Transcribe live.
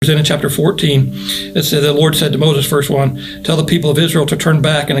in chapter 14, it said, the Lord said to Moses, verse 1, tell the people of Israel to turn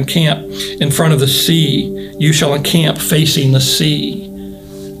back and encamp in front of the sea. You shall encamp facing the sea.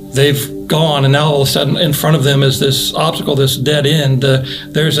 They've gone, and now all of a sudden in front of them is this obstacle, this dead end.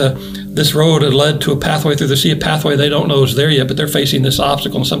 This road had led to a pathway through the sea, a pathway they don't know is there yet, but they're facing this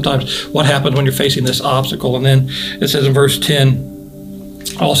obstacle. And sometimes what happens when you're facing this obstacle? And then it says in verse 10,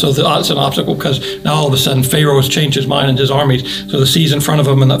 also, it's an obstacle because now all of a sudden Pharaoh has changed his mind and his armies. So the sea's in front of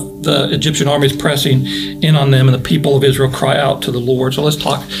them, and the Egyptian army is pressing in on them, and the people of Israel cry out to the Lord. So let's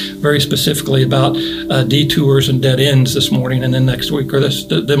talk very specifically about detours and dead ends this morning, and then next week,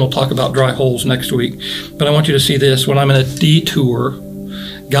 then we'll talk about dry holes next week. But I want you to see this. When I'm in a detour,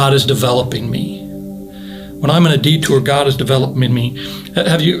 God is developing me. When I'm in a detour, God is developing me.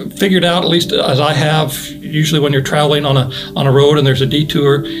 Have you figured out, at least as I have, usually when you're traveling on a road and there's a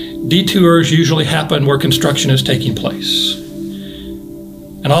detour, detours usually happen where construction is taking place.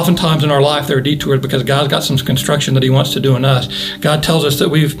 And oftentimes in our life, there are detours because God's got some construction that he wants to do in us. God tells us that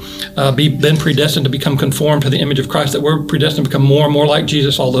we've been predestined to become conformed to the image of Christ, that we're predestined to become more and more like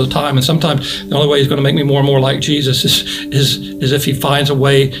Jesus all the time. And sometimes the only way he's going to make me more and more like Jesus is if he finds a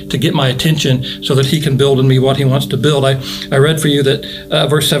way to get my attention so that he can build in me what he wants to build. I read for you that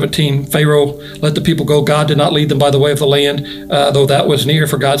verse 17, Pharaoh let the people go. God did not lead them by the way of the land, though that was near.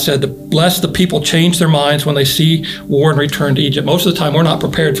 For God said, lest the people change their minds when they see war and return to Egypt. Most of the time, we're not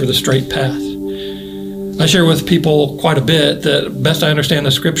prepared for the straight path. I share with people quite a bit that best I understand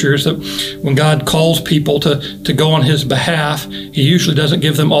the scriptures, that when God calls people to go on his behalf, he usually doesn't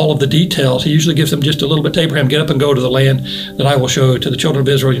give them all of the details. He usually gives them just a little bit. To Abraham, get up and go to the land that I will show you. To the children of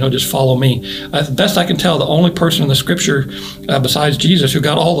Israel, just follow me. Best I can tell, the only person in the scripture besides Jesus who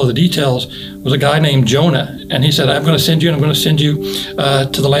got all of the details was a guy named Jonah. And he said, I'm going to send you, and I'm going to send you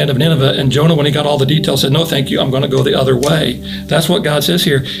to the land of Nineveh. And Jonah, when he got all the details, said, no, thank you. I'm going to go the other way. That's what God says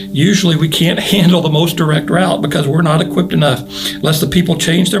here. Usually we can't handle the most direct route because we're not equipped enough, lest the people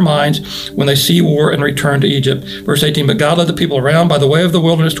change their minds when they see war and return to Egypt. Verse 18, but God led the people around by the way of the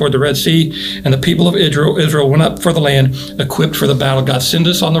wilderness toward the Red Sea, and the people of Israel went up for the land, equipped for the battle. God sends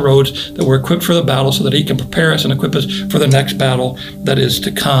us on the roads that we're equipped for the battle so that he can prepare us and equip us for the next battle that is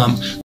to come.